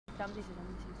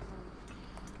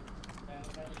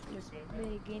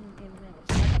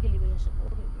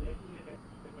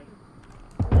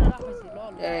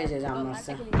এই যে জাম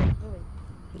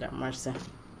মারছে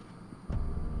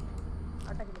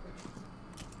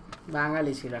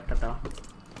বাঙালি ছিল একটা তাও।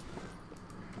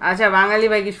 আচ্ছা বাঙালি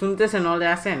ভাই কি শুনতেছেন? হলে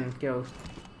আছেন কেউ?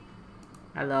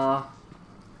 হ্যালো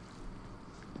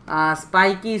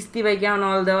স্পাইকি ইস্তি ভাই কেমন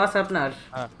অল দেওয়া আছে আপনার?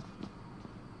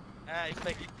 হ্যাঁ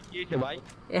স্পাইকি কি হইছে ভাই?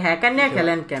 এ হ্যাকার নিয়ে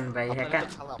খেলেন কেন ভাই?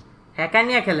 হ্যাকার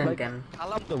নিয়ে খেলেন কেন?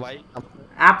 খালাম তো ভাই।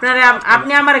 আপনারে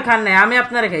আপনি আমারে খান নাই, আমি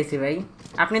আপনারে খাইছি ভাই।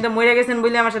 আপনি তো মরে গেছেন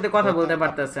বলে আমার সাথে কথা বলতে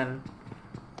পারতেছেন।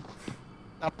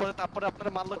 তারপরে আপনার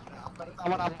মারলো,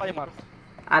 আমার আব্বাই মার।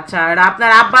 আচ্ছা এটা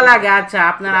আপনার আব্বা লাগে? আচ্ছা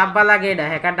আপনার আব্বা লাগে, এটা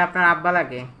হ্যাকারটা আপনার আব্বা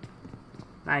লাগে।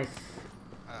 নাইস।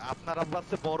 আপনার আব্বা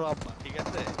হচ্ছে বড় আব্বা, ঠিক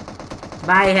আছে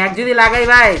ভাই হ্যাক যদি লাগাই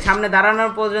ভাই সামনে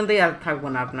দাঁড়ানোর পর্যন্তই আর থাকবো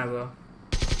না আপনাকে।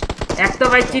 এক তো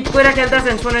ভাই চিট করে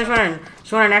খেলতেছেন,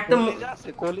 শোনেন এক তো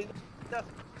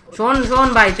শোন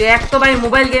ভাই তুই এক তো ভাই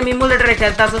মোবাইল গেম ইমুলেটরে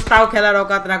খেলতাছস, তাও খেলার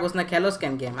অকাত রাখোস না, খেলোস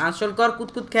কেন গেম? আসল কর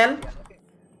কুতকুত খেল।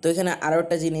 তো এখানে আরও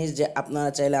একটা জিনিস যে আপনারা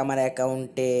চাইলে আমার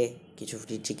অ্যাকাউন্টে কিছু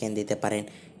ফ্রি চিকেন দিতে পারেন,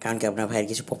 কারণ কি আপনার ভাইয়ের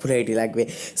কিছু পপুলারিটি লাগবে।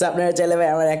 সো আপনারা চাইলে ভাই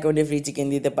আমার অ্যাকাউন্টে ফ্রি চিকেন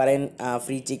দিতে পারেন,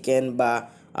 ফ্রি চিকেন বা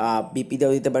বিপি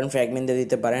দিয়েও দিতে পারেন, ফ্র্যাগমেন্ট দিয়েও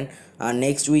দিতে পারেন।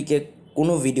 নেক্সট উইকে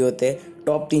কোনো ভিডিওতে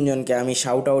টপ 3 জনকে আমি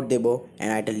শাউট আউট দেবো।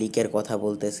 অ্যান্ড একটা লিকের কথা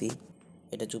বলতেছি,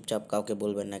 এটা চুপচাপ কাউকে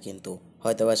বলবেন না, কিন্তু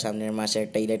হয়তো বা সামনের মাসে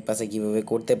একটা ইলাইট পাসে কীভাবে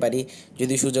করতে পারি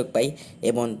যদি সুযোগ পাই,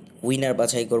 এবং উইনার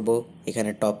বাছাই করব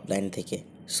এখানে টপ লাইন থেকে।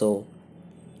 সো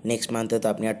নেক্সট মান্থে তো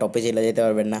আপনি আর টপে চলে যেতে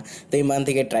পারবেন না, তো এই মান্থ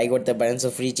থেকে ট্রাই করতে পারেন। সো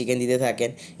ফ্রি চিকেন দিতে থাকেন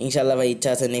ইনশাল্লাহ ভাই। ইচ্ছা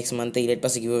আছে নেক্সট মান্থে ইলাইট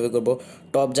পাসে কীভাবে করবো,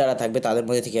 টপ যারা থাকবে তাদের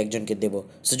মধ্যে থেকে একজনকে দেবো।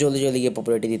 সো জলদি গিয়ে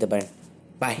পপুলারিটি দিতে পারেন।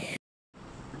 বাই।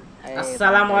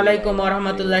 আসসালামু আলাইকুম ওয়া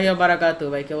রাহমাতুল্লাহি ওয়া বারাকাতুহু।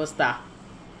 ভাই কি অবস্থা?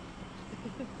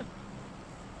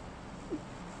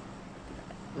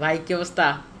 ভাই কি অবস্থা?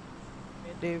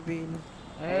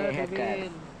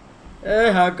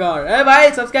 হ্যাকার ভাই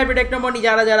সাবস্ক্রাইব টেকনোমনি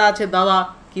যারা আছে দাদা,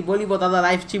 কি বলিব দাদা,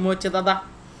 লাইভ স্ট্রিম হচ্ছে দাদা,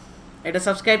 এটা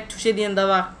সাবস্ক্রাইব ঠুসে দিন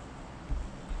দাদা।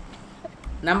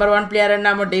 নাম্বার 1 প্লেয়ারের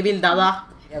নাম ডেভিল দাদা,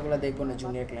 এগুলো দেখবো না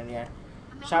junior clear.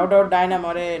 Shout out Dynamo,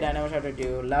 রে Dynamo shout out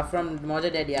you love from মজা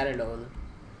ড্যাডি। আরে লোল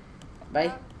ভাই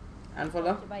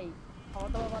আনফলো ভাই, খাওয়া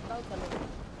দাওয়া বাদ দাও, চলো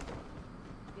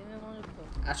গেমে মনোযোগ দাও।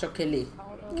 আসো খেলি,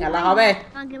 খেলা হবে।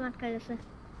 আগে মাটকা গেছে,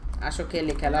 আসো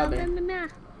খেলি, খেলা হবে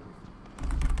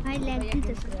ভাই। ল্যাগ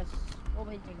দিতেছে ও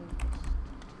ভাই,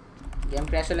 গেম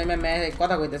ক্র্যাশ হলে মে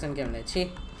কথা কইতেছেন কেমনে? ছি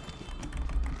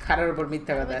খারার উপর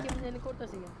মিথ্যা কথা।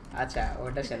 আচ্ছা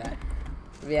ওটা সেটা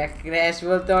ক্র্যাশ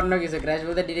বলতে অন্য কিছু, ক্র্যাশ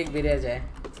বলতে ডাইরেক্ট বেরিয়ে যায়।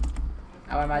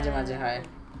 আমার মাঝে মাঝে হয়,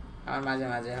 আমার মাঝে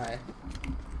মাঝে হয়।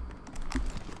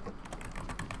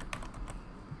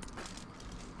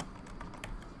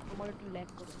 আমার একটু ল্যাগ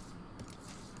করে।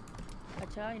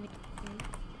 আচ্ছা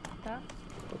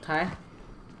কোথায়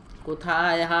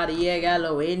কোথায় হারিয়ে গেল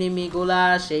এনিমি গুলা?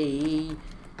 সেই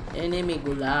এনিমি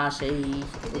গুলা সেই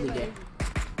ওদিকে,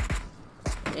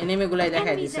 এনিমি গুলাই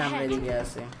দেখাই দিছে আমরা এদিকে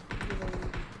আছে।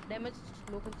 ড্যামেজ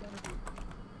লোকাল চার্জ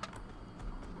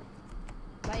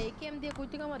ভাই, একেএম দিয়ে কই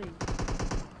থেকে মারি?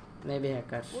 Maybe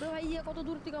hacker. ওরে ভাই ইয়া কত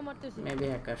দূর থেকে মারতেছে? Maybe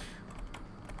hacker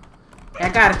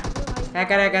hacker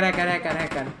hacker hacker hacker hacker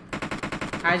hacker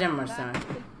high jump মারছে,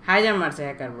 হাই জাম্প মারছে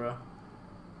হ্যাকার ব্রো।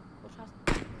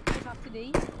 শাস্তি দেই?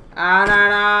 না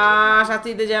না শাস্তি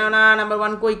দিতে যাও না। নাম্বার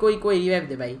 1 কই কই কই রিভাইভ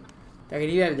দে ভাই, তাকে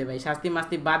রিভাইভ দে ভাই, শাস্তি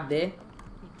মাস্তি বাদ দে,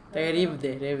 তাকে রিভ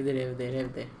দে, রেভ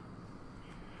দে।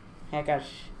 হ্যাকার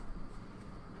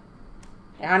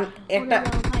এখন একটা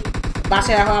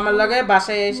বাসায় এখন আমার লগে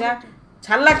বাসায় এসে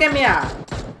ছাড়লা কে মিয়া?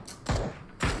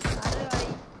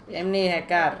 এমনি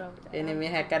হ্যাকার, এনিমি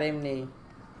হ্যাকার এমনি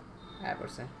হ্যাঁ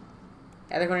পড়ছে।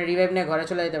 এতক্ষণ রিভাইভ নিয়ে ঘরে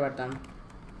চলে যেতে পারতাম।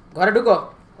 ঘরে ঢুকো,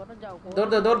 দৌড়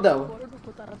দাও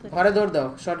ঘরে, দৌড় দাও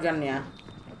শটগান নিয়ে।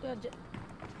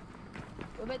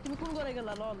 তুমি কোন ঘরে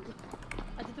গেলা? লল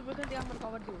আচ্ছা তুমি ওখান থেকে আমার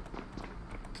কভার দিও।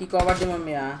 কি কভার দিও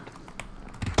মিয়া?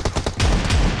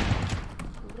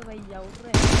 ওরে ভাই যাও,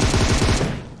 ওরে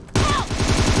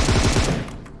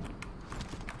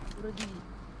ওরে দি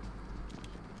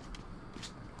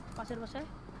পাশের বাসায়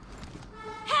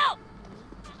হেল্প।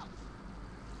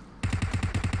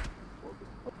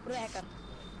 ওরে হ্যাকার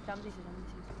জাম দিছি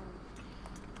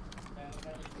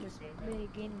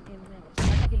বেগিন এমনে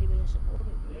আটাকে লিবে আসে।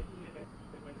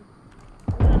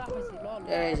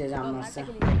 এই যে জাম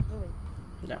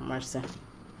মারছে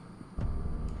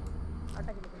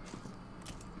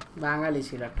বাঙালি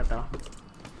ছিল একটা তাও।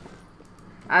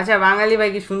 আচ্ছা বাঙালি ভাই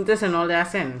কি শুনতেছেন? হলে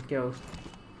আছেন কেউ?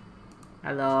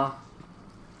 হ্যালো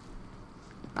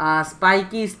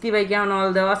স্পাইকি ইস্তি ভাই কেমন অল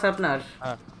দেওয়া আছে আপনার?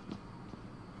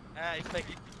 হ্যাঁ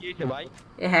স্পাইকি কি হয়েছে ভাই?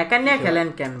 এ হ্যাকার নিয়ে খেলেন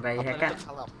কেন ভাই? আপনারা তো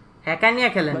খালাম হ্যাকার নিয়ে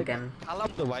খেলেন ভাই, কেন? খালাম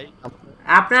তো ভাই।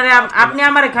 আপনারে আপনি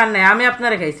আমারে খান নাই, আমি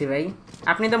আপনারে খাইছি ভাই।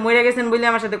 আপনি তো মরে গেছেন বলে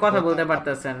আমার সাথে কথা বলতে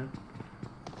পারতেছেন।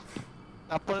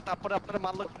 তারপরে তারপরে আপনারা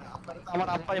মারলো, আপনারা তো আমার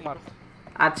আব্বাই মারছে।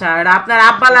 আচ্ছা, এটা আপনার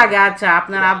আব্বা লাগে? আচ্ছা,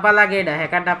 আপনার আব্বা লাগে, এটা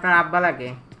হ্যাকারটা আপনার আব্বা লাগে।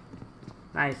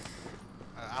 নাইস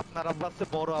আপনার আব্বা হচ্ছে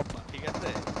বড় আব্বা, ঠিক আছে?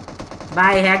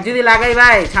 ভাই। হ্যাক যদি লাগাই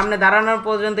ভাই, সামনে দাঁড়ানোর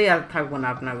পর্যন্তই আর থাকবো না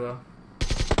আপনাকে।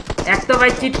 এক তো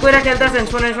ভাই চিট কইরা খেলতেছেন।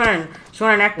 শোনেন শোনেন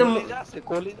শোনেন, এক তো কলিজা আছে,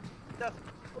 কলিজা আছে।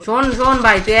 শোন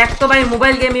ভাই, তুই এক তো ভাই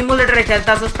মোবাইল গেম ইমুলেটরে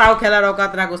খেলতাছস, তাও খেলার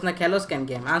অকাত রাখোস না। খেলোস কেন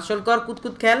গেম? আসল কর,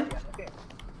 কুতকুত খেল।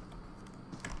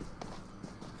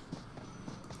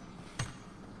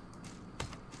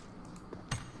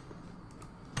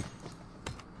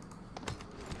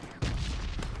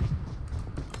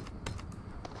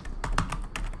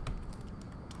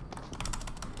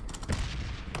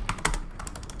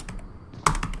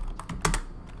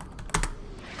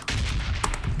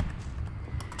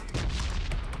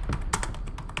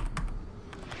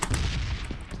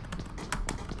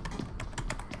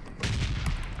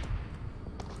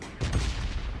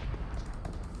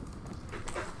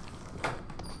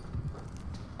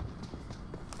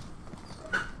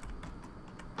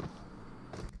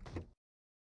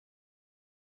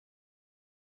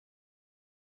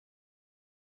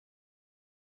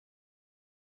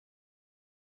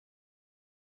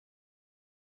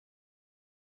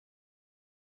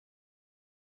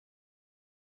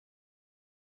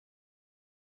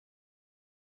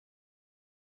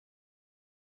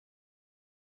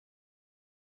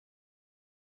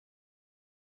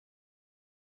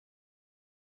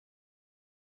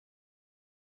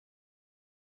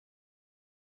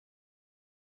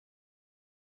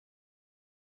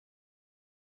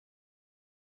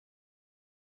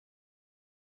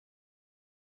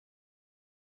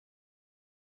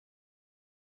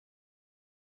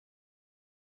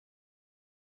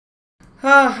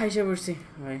 হ্যাঁ, এসে পড়ছি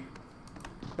ভাই।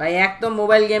 ভাই এক তো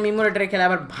মোবাইল গেম ইমুলেটরে খেলা,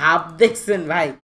 আবার ভাব দেখছেন ভাই।